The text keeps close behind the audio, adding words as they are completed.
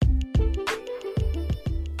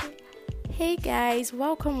Hey guys,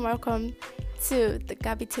 welcome to the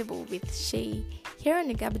Gabby Table with Shay. Here on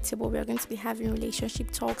the Gabby Table, we are going to be having relationship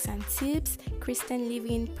talks and tips, Christian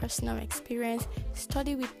living, personal experience,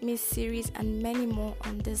 study with me series, and many more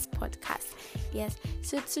on this podcast. Yes,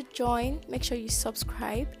 so to join, make sure you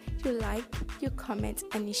subscribe, you like, you comment,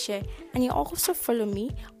 and you share. And you also follow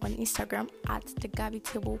me on Instagram at the Gabby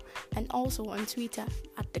Table and also on Twitter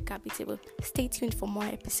at the Gabby Table. Stay tuned for more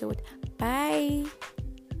episodes. Bye.